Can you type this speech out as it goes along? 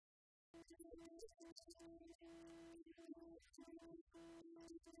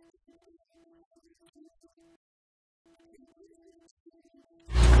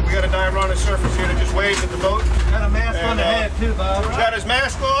We got a diver on the surface here that just waved at the boat. Got a mask on the head too, Bob. He's got his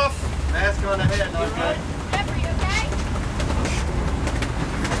mask off. Mask on the head, okay. Jeffrey, okay?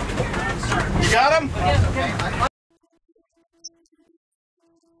 You got him? Yeah.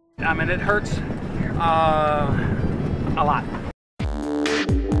 I mean, it hurts a lot.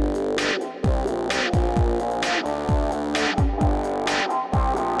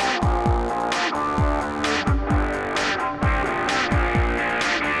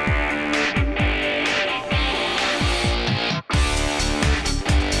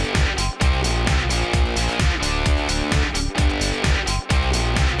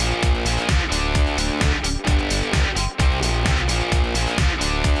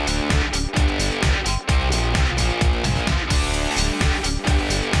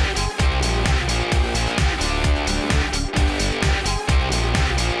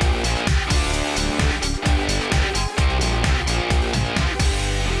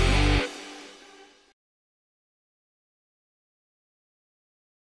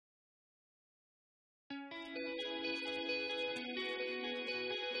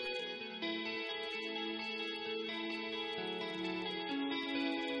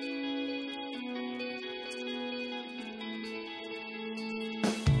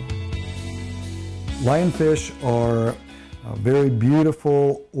 Lionfish are very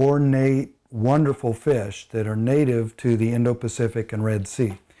beautiful, ornate, wonderful fish that are native to the Indo-Pacific and Red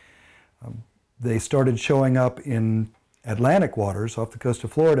Sea. They started showing up in Atlantic waters off the coast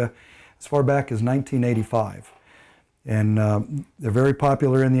of Florida as far back as 1985. And they're very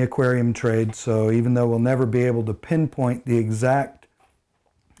popular in the aquarium trade, so even though we'll never be able to pinpoint the exact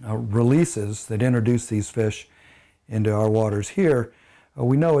releases that introduce these fish into our waters here,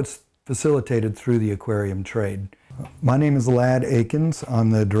 we know it's facilitated through the aquarium trade. My name is Ladd Akins.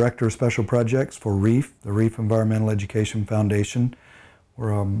 I'm the Director of Special Projects for REEF, the Reef Environmental Education Foundation. We're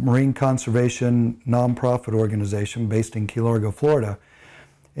a marine conservation nonprofit organization based in Key Largo, Florida.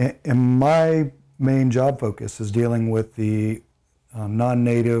 And my main job focus is dealing with the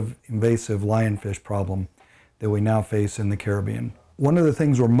non-native invasive lionfish problem that we now face in the Caribbean. One of the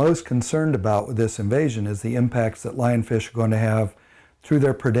things we're most concerned about with this invasion is the impacts that lionfish are going to have through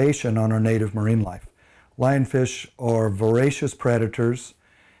their predation on our native marine life. Lionfish are voracious predators,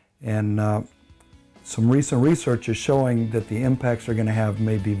 and some recent research is showing that the impacts they're going to have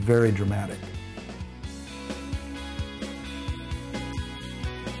may be very dramatic.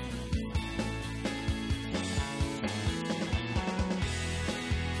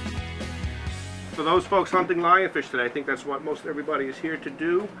 For those folks hunting lionfish today, I think that's what most everybody is here to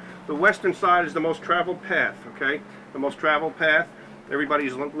do. The western side is the most traveled path, okay? The most traveled path.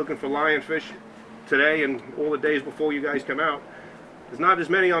 Everybody's looking for lionfish today and all the days before you guys come out. There's not as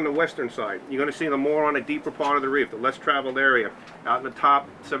many on the western side. You're going to see them more on a deeper part of the reef, the less traveled area. Out in the top,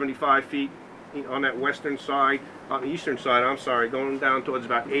 75 feet on that western side. On the eastern side, I'm sorry, going down towards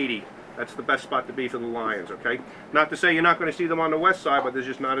about 80. That's the best spot to be for the lions, okay? Not to say you're not going to see them on the west side, but there's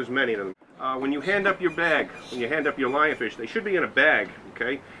just not as many of them. When you hand up your bag, when you hand up your lionfish, they should be in a bag,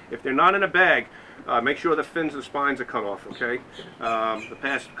 okay? If they're not in a bag, make sure the fins and spines are cut off, okay? The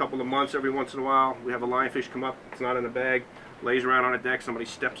past couple of months, every once in a while, we have a lionfish come up, it's not in a bag, lays around on a deck, somebody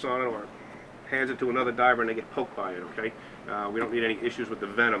steps on it or hands it to another diver and they get poked by it, okay? We don't need any issues with the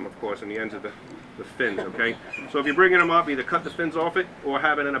venom, of course, in the ends of the fins, okay? So if you're bringing them up, either cut the fins off it or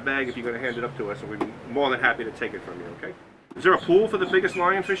have it in a bag if you're going to hand it up to us, and we'd be more than happy to take it from you, okay? Is there a pool for the biggest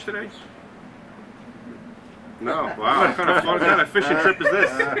lionfish today? No. Wow, what kind of fishing trip is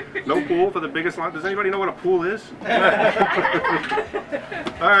this? No pool for the biggest lion? Does anybody know what a pool is?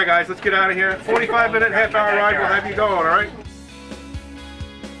 Alright guys, let's get out of here. 45-minute, half-hour ride, we'll have you going, alright?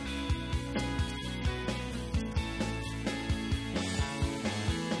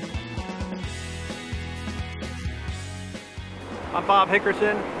 I'm Bob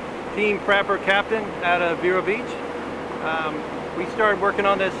Hickerson, team prepper captain out of Vero Beach. We started working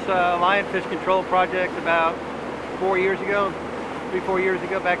on this lionfish control project about 4 years ago, 3-4 years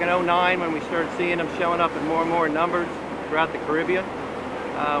ago, back in '09, when we started seeing them showing up in more and more numbers throughout the Caribbean.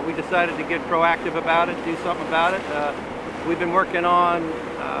 We decided to get proactive about it, do something about it. We've been working on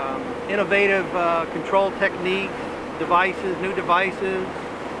innovative control techniques, devices, new devices,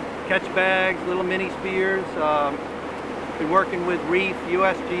 catch bags, little mini spears. Been working with REEF,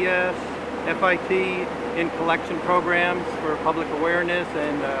 USGS, FIT in collection programs for public awareness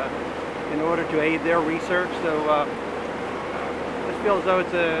and in order to aid their research. So as feel as though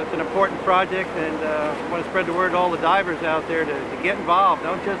it's an important project, and want to spread the word to all the divers out there to get involved.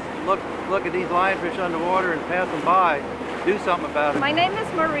 Don't just look at these lionfish underwater and pass them by. Do something about it. My name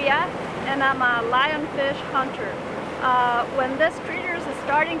is Maria, and I'm a lionfish hunter. When these creatures are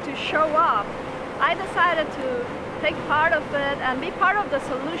starting to show up, I decided to take part of it and be part of the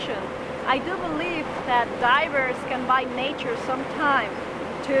solution. I do believe that divers can buy nature some time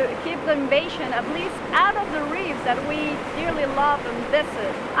to keep the invasion at least out of the reefs that we dearly love and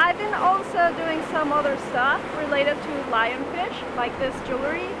visit. I've been also doing some other stuff related to lionfish, like this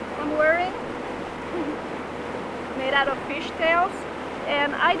jewelry I'm wearing, made out of fish tails.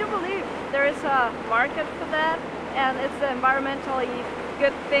 And I do believe there is a market for that, and it's an environmentally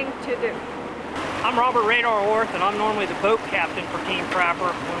good thing to do. I'm Robert Radar Orth, and I'm normally the boat captain for Team Prapper.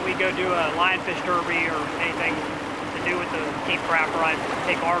 When we go do a lionfish derby or anything to do with the Team Prapper, I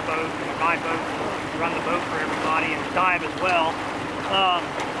take our boat, my boat, run the boat for everybody, and dive as well.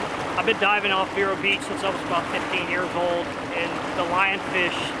 I've been diving off Vero Beach since I was about 15 years old, and the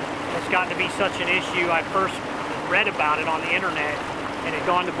lionfish has gotten to be such an issue. I first read about it on the internet and had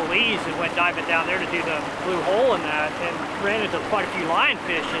gone to Belize and went diving down there to do the blue hole in that, and ran into quite a few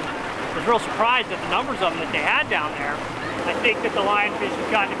lionfish, and was real surprised at the numbers of them that they had down there. I think that the lionfish has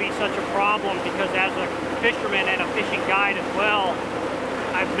gotten to be such a problem because as a fisherman and a fishing guide as well,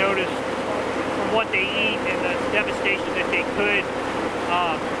 I've noticed from what they eat and the devastation that they could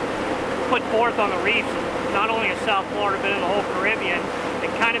put forth on the reefs, not only in South Florida but in the whole Caribbean,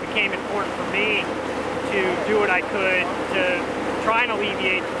 it kind of became important for me to do what I could to try and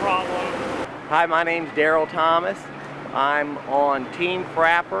alleviate the problem. Hi, my name's Daryl Thomas. I'm on Team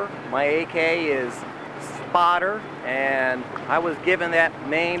Prapper. My AK is Spotter, and I was given that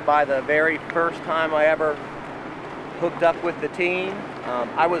name by the very first time I ever hooked up with the team.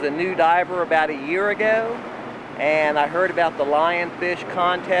 I was a new diver about a year ago, and I heard about the lionfish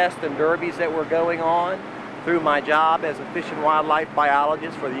contest and derbies that were going on through my job as a fish and wildlife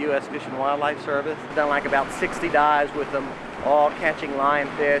biologist for the U.S. Fish and Wildlife Service. I've done like about 60 dives with them, all catching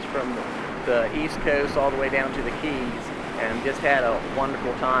lionfish from the East Coast all the way down to the Keys, and just had a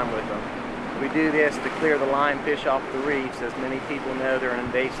wonderful time with them. We do this to clear the lionfish off the reefs. As many people know, they're an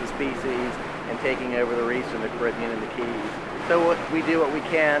invasive species and taking over the reefs in the Caribbean and the Keys. So we do what we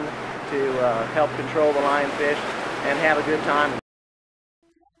can to help control the lionfish and have a good time.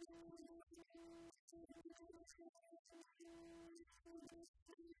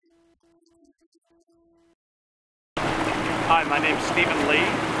 Hi, my name's Stephen Lee.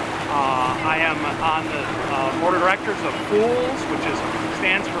 I am on the board of directors of FOOLS, which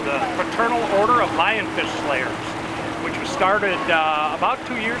stands for the Fraternal Order of Lionfish Slayers, which was started about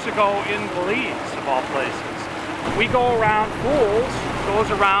 2 years ago in Belize, of all places. We go around, FOOLS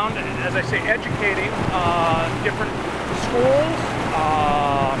goes around, as I say, educating different schools,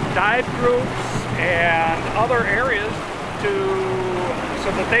 dive groups, and other areas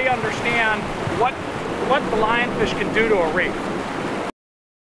so that they understand what the lionfish can do to a reef.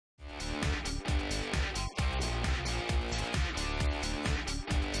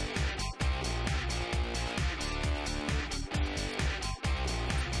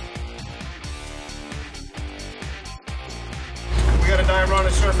 We got a diver on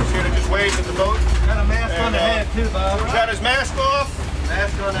the surface here that just waves at the boat. Got a mask on the head too, Bob. Got his mask off.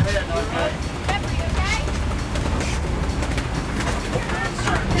 Mask on the head, okay.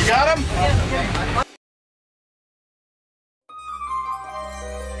 You got him?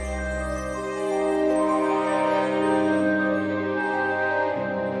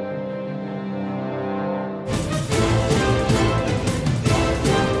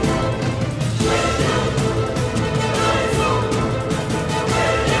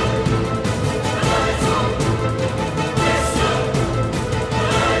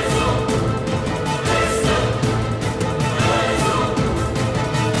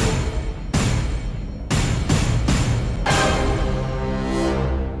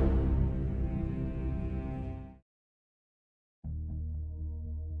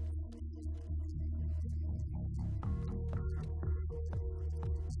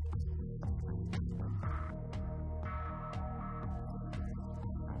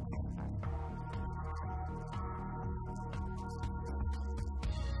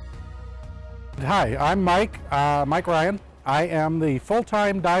 Hi, I'm Mike Ryan. I am the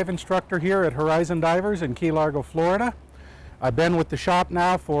full-time dive instructor here at Horizon Divers in Key Largo, Florida. I've been with the shop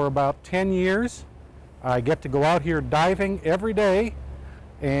now for about 10 years. I get to go out here diving every day,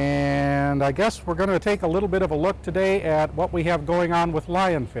 and I guess we're going to take a little bit of a look today at what we have going on with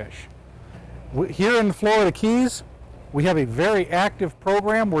lionfish. Here in the Florida Keys, we have a very active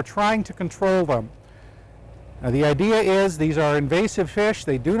program. We're trying to control them. Now the idea is these are invasive fish.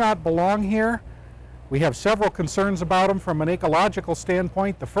 They do not belong here. We have several concerns about them from an ecological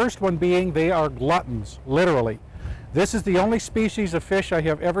standpoint. The first one being they are gluttons, literally. This is the only species of fish I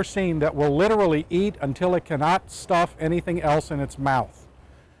have ever seen that will literally eat until it cannot stuff anything else in its mouth.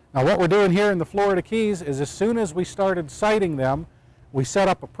 Now what we're doing here in the Florida Keys is as soon as we started sighting them, we set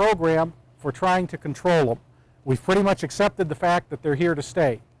up a program for trying to control them. We've pretty much accepted the fact that they're here to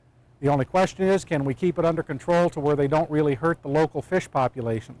stay. The only question is, can we keep it under control to where they don't really hurt the local fish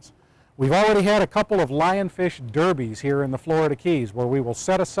populations? We've already had a couple of lionfish derbies here in the Florida Keys where we will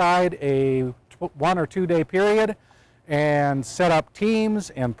set aside a 1 or 2 day period and set up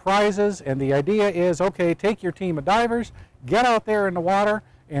teams and prizes, and the idea is, okay, take your team of divers, get out there in the water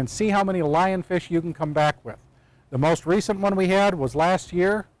and see how many lionfish you can come back with. The most recent one we had was last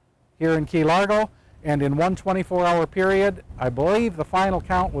year here in Key Largo, and in one 24-hour period, I believe the final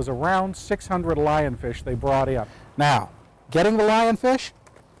count was around 600 lionfish they brought in. Now, getting the lionfish,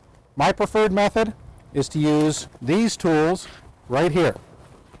 my preferred method is to use these tools right here.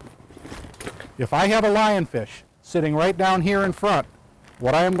 If I have a lionfish sitting right down here in front,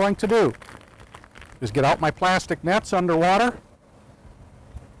 what I am going to do is get out my plastic nets underwater.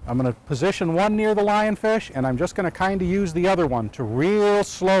 I'm going to position one near the lionfish, and I'm just going to kind of use the other one to real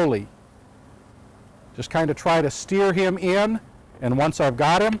slowly just kind of try to steer him in, and once I've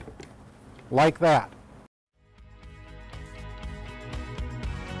got him, like that.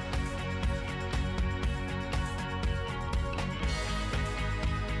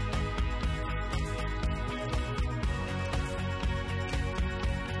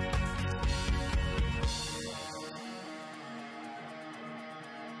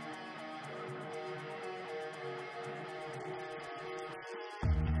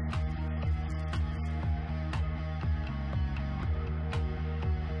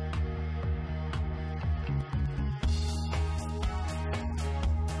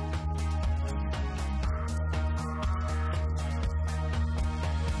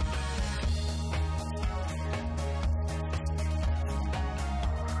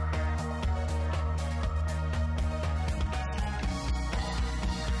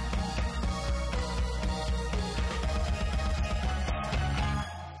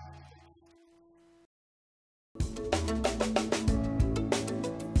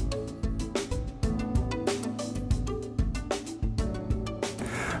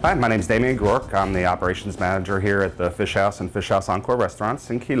 Hi, my name is Damien Gork. I'm the operations manager here at the Fish House and Fish House Encore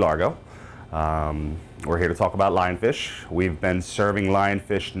restaurants in Key Largo. We're here to talk about lionfish. We've been serving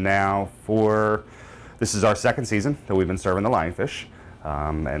lionfish now for, this is our second season that we've been serving the lionfish,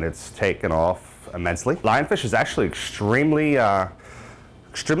 and it's taken off immensely. Lionfish is actually extremely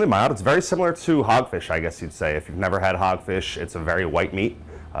mild. It's very similar to hogfish, I guess you'd say. If you've never had hogfish, it's a very white meat.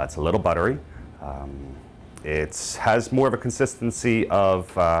 It's a little buttery. It has more of a consistency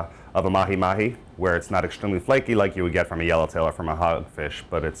of a mahi-mahi, where it's not extremely flaky like you would get from a yellowtail or from a hogfish,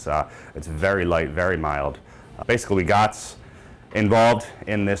 but it's very light, very mild. Basically, we got involved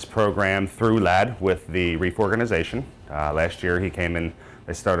in this program through LAD with the reef organization. Last year he came in,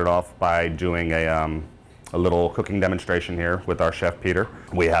 they started off by doing a little cooking demonstration here with our chef Peter.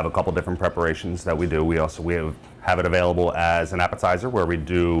 We have a couple different preparations that we do. We have it available as an appetizer where we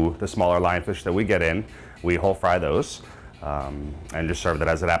do the smaller lionfish that we get in. We whole fry those and just serve that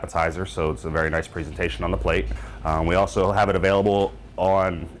as an appetizer, so it's a very nice presentation on the plate. We also have it available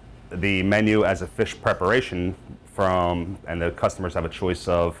on the menu as a fish preparation and the customers have a choice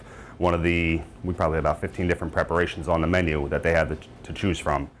of one of we probably have about 15 different preparations on the menu that they have to choose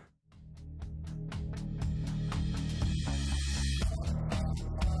from.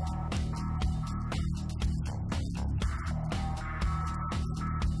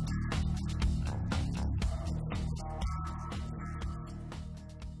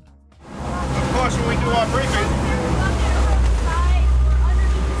 When we do our briefing,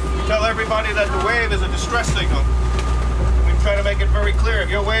 we tell everybody that the wave is a distress signal. We try to make it very clear. If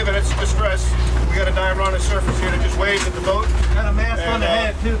you're waving, it's distress. We got a diver on the surface here that just waves at the boat. Got a mask on the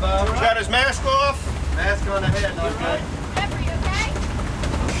head too, Bob. Got his mask off. Mask on the head, okay.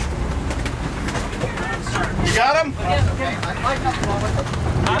 You got him? Okay,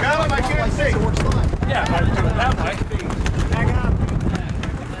 You got him? I can't see. Yeah, I do it that way. Hang on.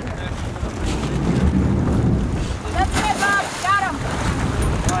 That's it, Bob. Got him.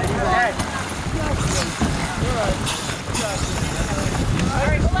 Okay. All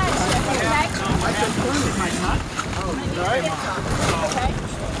right, relax. Okay? I just burned it, my nut. Oh, sorry. Okay.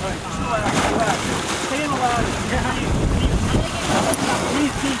 Stay in the water.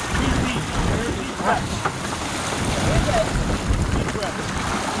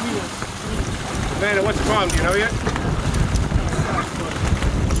 Amanda, what's the strong, do you know yet?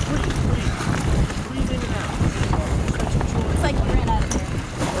 Looks like you ran out of there.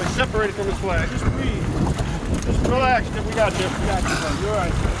 We're separated from his flag. Just breathe. Just relax. We got you. We got you. You're all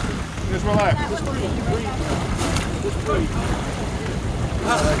right. Just relax. Just breathe. Breathe. Just breathe.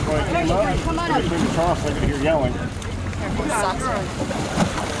 Come on up. Bring the trough so I can hear yelling. Socks on.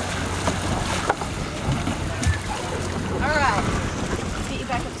 All right. Let's get you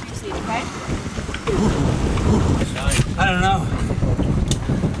back up to your seat, okay? I don't know.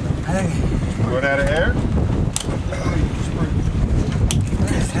 I think Run out of air? I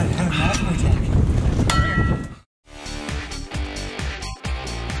just had an asthma attack.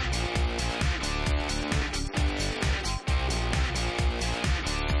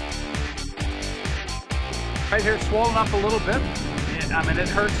 Right here, swollen up a little bit. I mean, it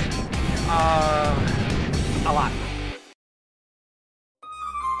hurts a lot.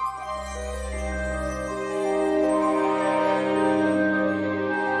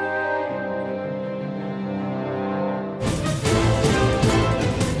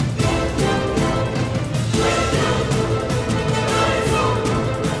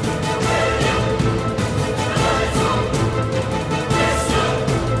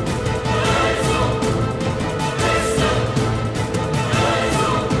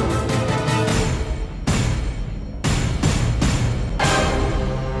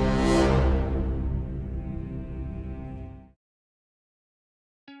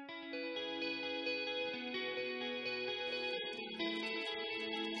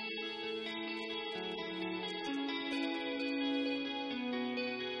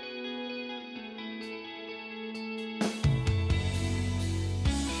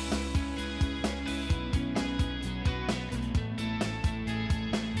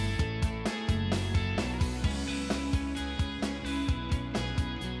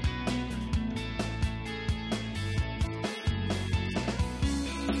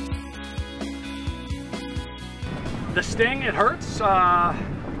 The sting, it hurts. It's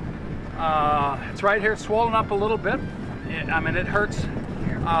right here, swollen up a little bit. I mean, it hurts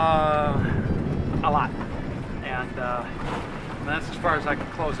a lot. And that's as far as I can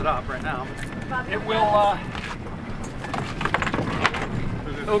close it up right now. It will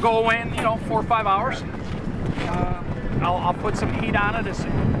it'll go away in, 4 or 5 hours. I'll put some heat on it as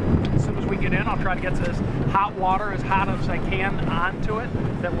soon as we get in. I'll try to get this hot water, as hot as I can, onto it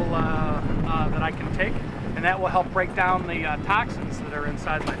that will that I can take. And that will help break down the toxins that are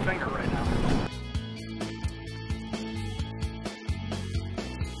inside my finger right now.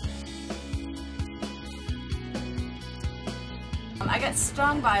 I got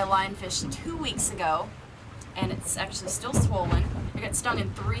stung by a lionfish 2 weeks ago, and it's actually still swollen. I got stung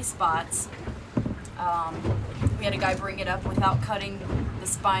in 3 spots. We had a guy bring it up without cutting the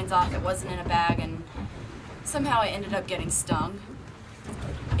spines off. It wasn't in a bag, and somehow I ended up getting stung.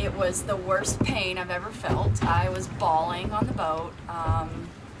 It was the worst pain I've ever felt. I was bawling on the boat. I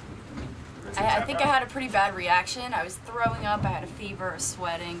think I had a pretty bad reaction. I was throwing up, I had a fever,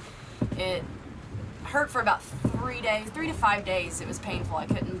 sweating. It hurt for about 3 days, 3 to 5 days. It was painful. I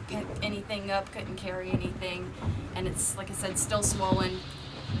couldn't pick anything up, couldn't carry anything, and it's, like I said, still swollen.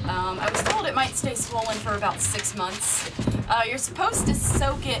 I was told it might stay swollen for about 6 months. You're supposed to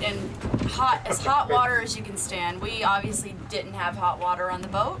soak it in hot water as you can stand. We obviously didn't have hot water on the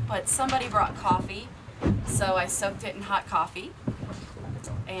boat, but somebody brought coffee, so I soaked it in hot coffee.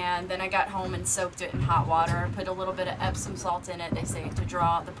 And then I got home and soaked it in hot water. I put a little bit of Epsom salt in it, they say, to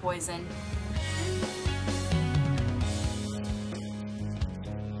draw out the poison.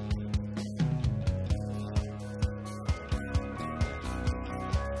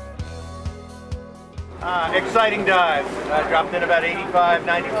 Exciting dive. I dropped in about 85,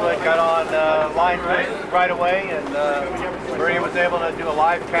 90 foot, got on lionfish right away, and Maria was able to do a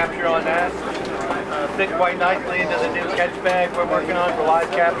live capture on that. Fit quite nicely into the new catch bag we're working on for live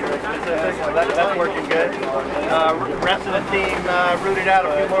capture specific, so that's working good. Rest of the team rooted out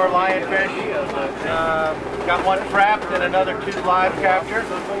a few more lionfish. Got one trapped and another 2 live capture.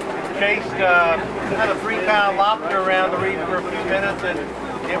 Chased had a 3-pound lobster around the reef for a few minutes, and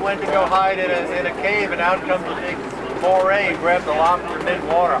it went to go hide in a cave, and out comes a big moray, grabbed the lobster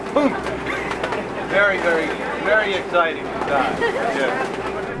mid-water. Boom! Very, very, very exciting dive.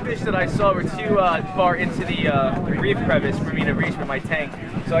 Yeah. The fish that I saw were too far into the reef crevice for me to reach with my tank,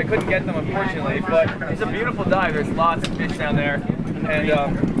 so I couldn't get them, unfortunately. But it's a beautiful dive. There's lots of fish down there, and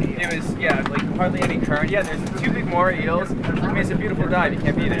it was, yeah, like hardly any current. Yeah, there's 2 big moray eels. I mean, it's a beautiful dive. You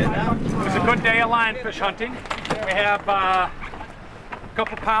can't beat it. It was a good day of lionfish hunting. We have a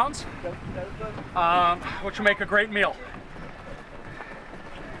couple pounds, which will make a great meal.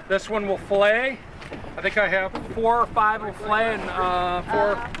 This one will fillet I think I have 4 or 5 will flay and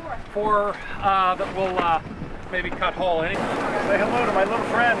four that will maybe cut whole. Say hello to my little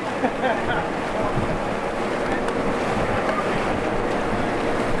friend.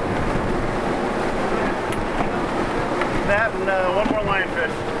 That and one more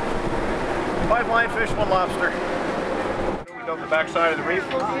lionfish. 5 lionfish, 1 lobster. We built the backside of the reef,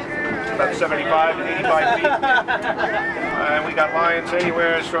 about 75 to 85 feet. And we got lions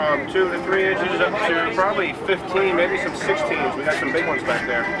anywhere from 2 to 3 inches up to probably 15, maybe some 16s. We got some big ones back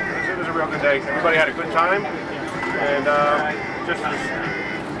there. It was a real good day. Everybody had a good time. And just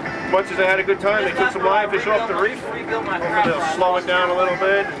as much as they had a good time, they took some lionfish off the reef. Hopefully they'll slow it down a little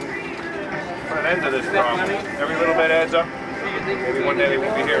bit and put an end to this problem. Every little bit adds up. Maybe one day they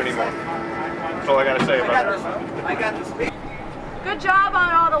won't be here anymore. That's all I got to say about it. Good job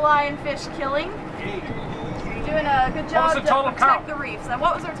on all the lionfish killing. Doing a good job to protect the reefs. And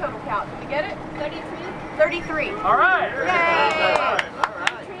what was our total count? Did we get it? 33. All right. Yay!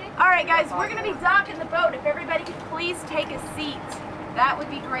 All right, guys, we're going to be docking the boat. If everybody could please take a seat, that would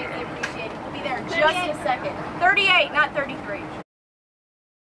be greatly appreciated. We'll be there in just a second. 38, not 33.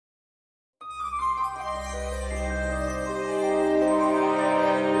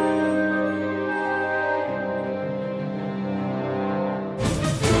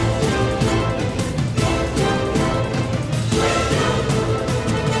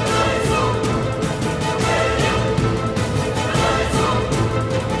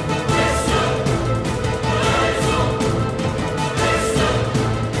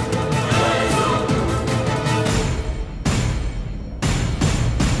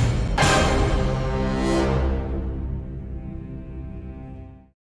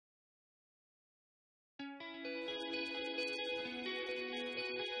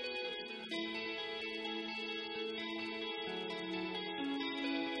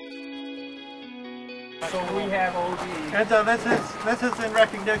 So we have all the... And this is in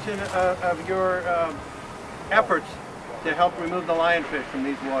recognition of your efforts to help remove the lionfish from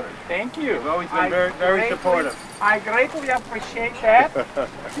these waters. Thank you. You've always been very supportive. I greatly appreciate that.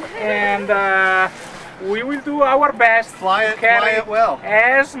 And we will do our best to carry it well.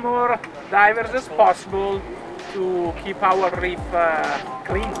 as more divers as possible to keep our reef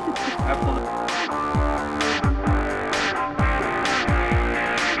clean. Absolutely.